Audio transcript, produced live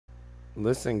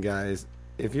Listen, guys,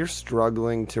 if you're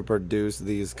struggling to produce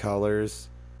these colors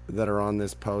that are on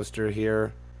this poster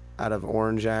here out of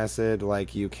orange acid,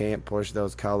 like you can't push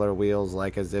those color wheels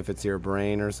like as if it's your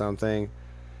brain or something,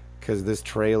 because this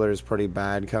trailer is pretty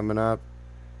bad coming up,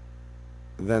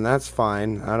 then that's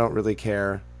fine. I don't really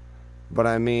care. But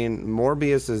I mean,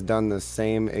 Morbius has done the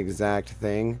same exact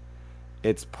thing.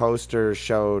 Its poster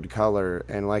showed color,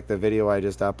 and like the video I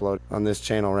just uploaded on this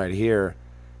channel right here,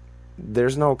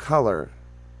 there's no color.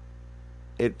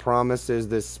 It promises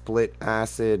this split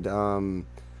acid,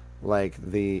 like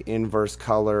the inverse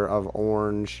color of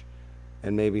orange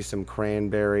and maybe some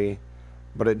cranberry,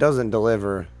 but it doesn't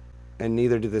deliver, and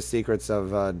neither do the secrets of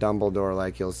Dumbledore,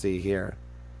 like you'll see here.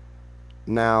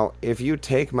 Now, if you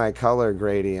take my color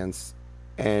gradients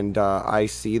and I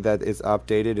see that it's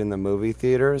updated in the movie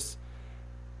theaters,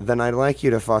 then I'd like you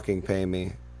to fucking pay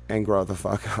me and grow the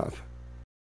fuck up.